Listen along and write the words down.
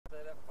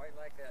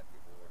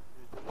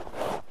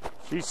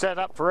She's set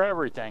up for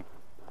everything.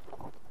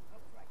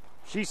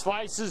 She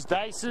slices,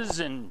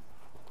 dices, and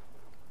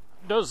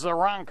does the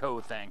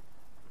Ronco thing.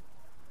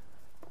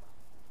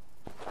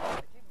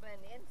 But you've been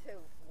into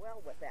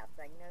well with that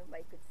thing.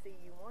 Nobody could see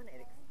you on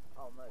it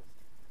almost.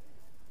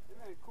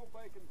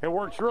 It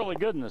works really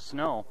good in the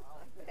snow.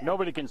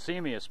 Nobody can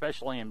see me,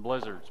 especially in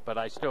blizzards, but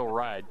I still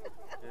ride.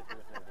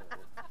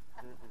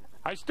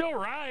 I still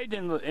ride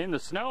in the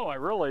snow, I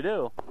really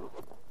do.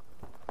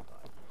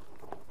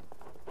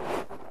 I've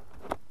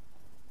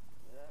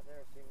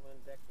never seen one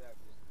decked out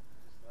just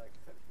like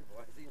that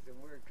before. I've seen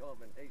some weird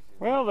combinations.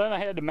 Well, then I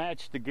had to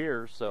match the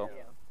gears, so.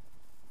 Yeah.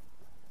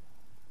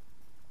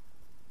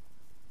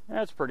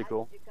 That's pretty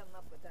cool. How did you come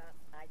up with that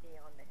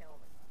idea on the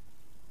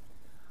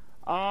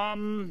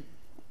helmet?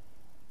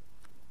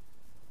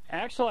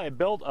 Actually, I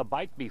built a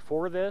bike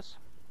before this.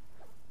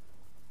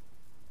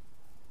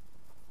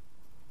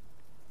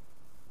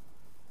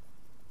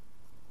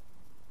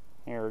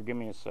 Here, give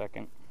me a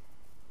second.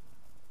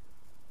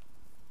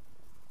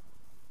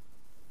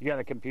 You got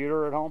a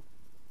computer at home?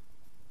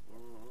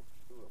 Mm-hmm.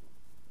 Two of them.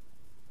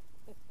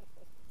 I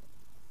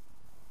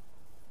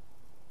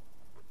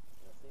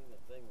seen the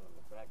thing on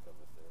the back of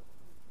it there.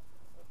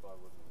 That's why I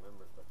wouldn't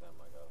remember it by the time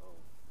I got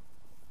home.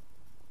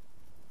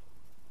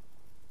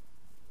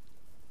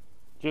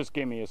 Just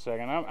give me a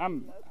second.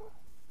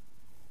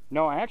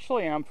 No,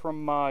 actually, I'm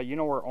from, you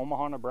know where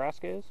Omaha,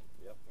 Nebraska is?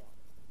 Yep.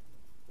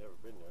 Never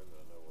been there, but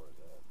I know where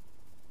it's at.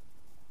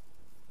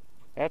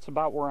 That's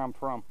about where I'm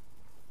from.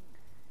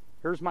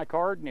 Here's my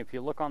card, and if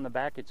you look on the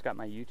back, it's got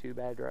my YouTube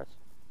address.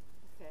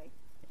 Okay.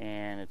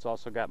 And it's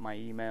also got my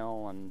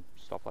email and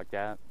stuff like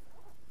that.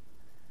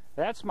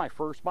 That's my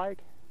first bike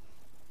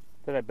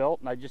that I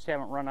built, and I just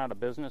haven't run out of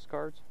business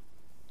cards.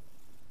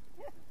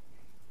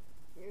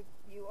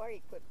 You are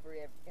equipped for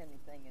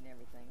anything and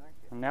everything, aren't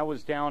you? And that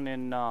was down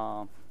in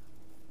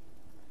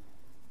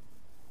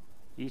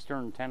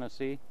eastern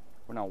Tennessee.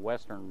 Well, no,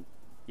 western.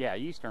 Yeah,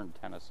 eastern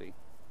Tennessee,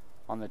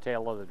 on the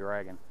tail of the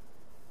Dragon.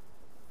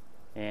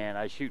 And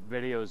I shoot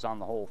videos on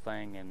the whole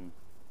thing, and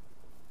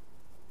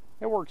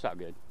it works out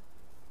good.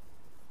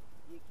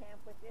 Do you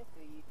camp with this,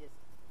 or you just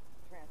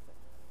transit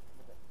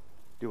with it?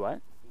 Do what?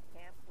 Do you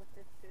camp with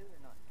this too, or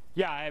not?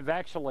 Yeah, I've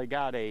actually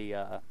got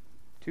a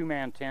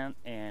two-man tent,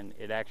 and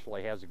it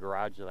actually has a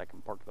garage that I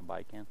can park the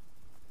bike in.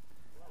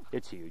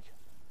 It's huge.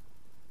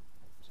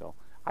 So,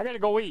 I gotta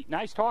go eat.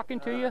 Nice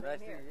talking to you. Nice to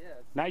meet you.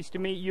 Nice to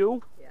meet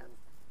you. Yeah.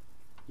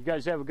 You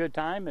guys have a good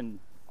time, and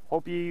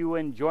hope you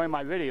enjoy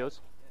my videos.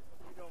 If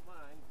you don't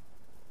mind,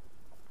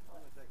 I'm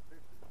going to take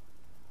pictures.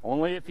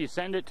 Only if you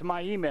send it to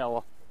my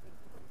email.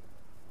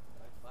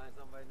 If I find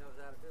somebody who knows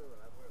how to do it,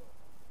 I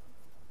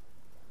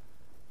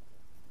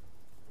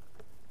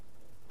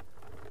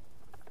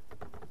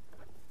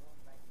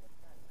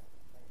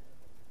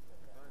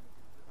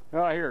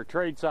will. Oh, here,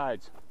 trade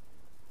sides.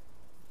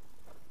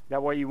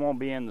 That way you won't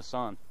be in the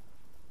sun.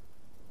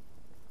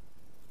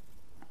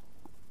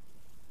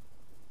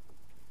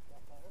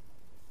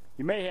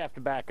 You may have to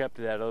back up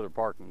to that other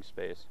parking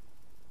space.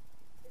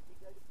 Did you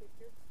go to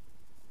pictures?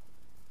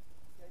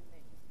 Go to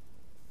menu.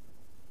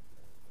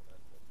 Go to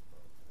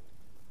pictures.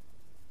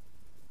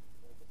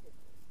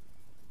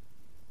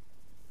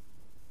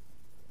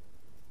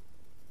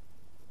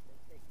 Then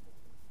take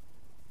pictures.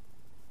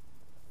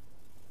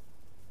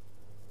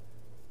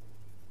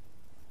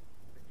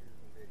 Pictures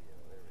and video.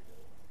 There we go.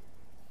 Take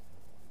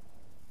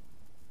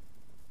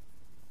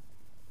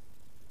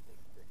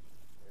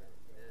pictures. There it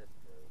is.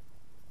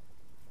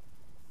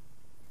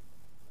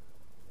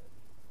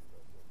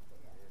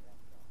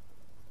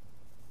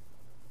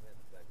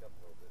 Back up a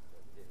little bit so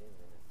I can get him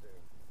in it too.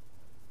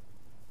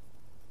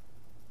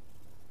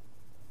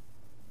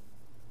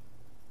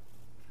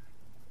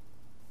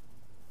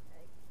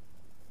 Okay.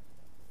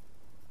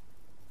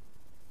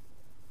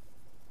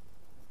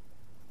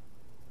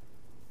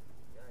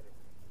 Got it.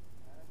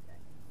 Okay.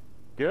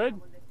 Good?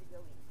 We'll let you go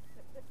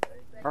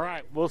eat. All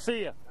right, we'll see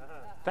you.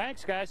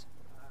 Thanks, guys.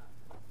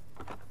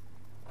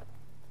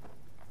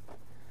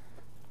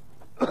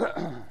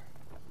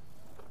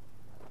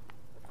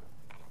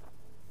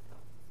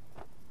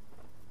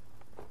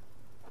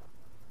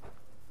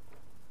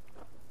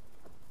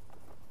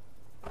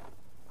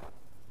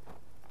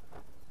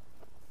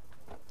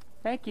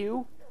 Thank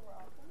you.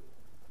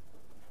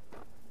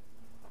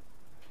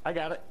 I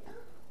got it.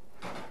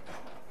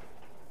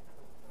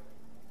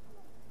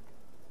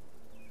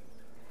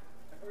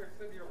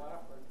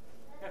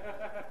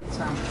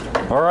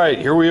 All right,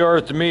 here we are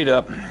at the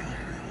meet-up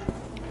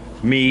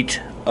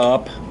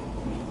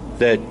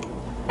that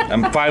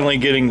I'm finally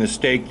getting the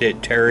steak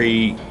that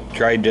Terry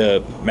tried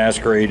to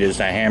masquerade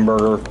as a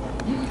hamburger.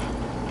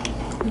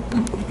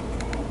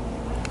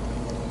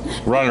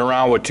 Running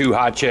around with two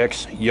hot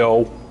chicks,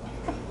 yo.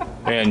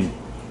 And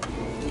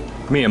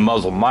me and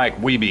Muzzle Mike,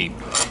 we be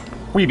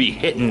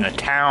hitting the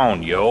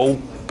town,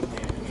 yo.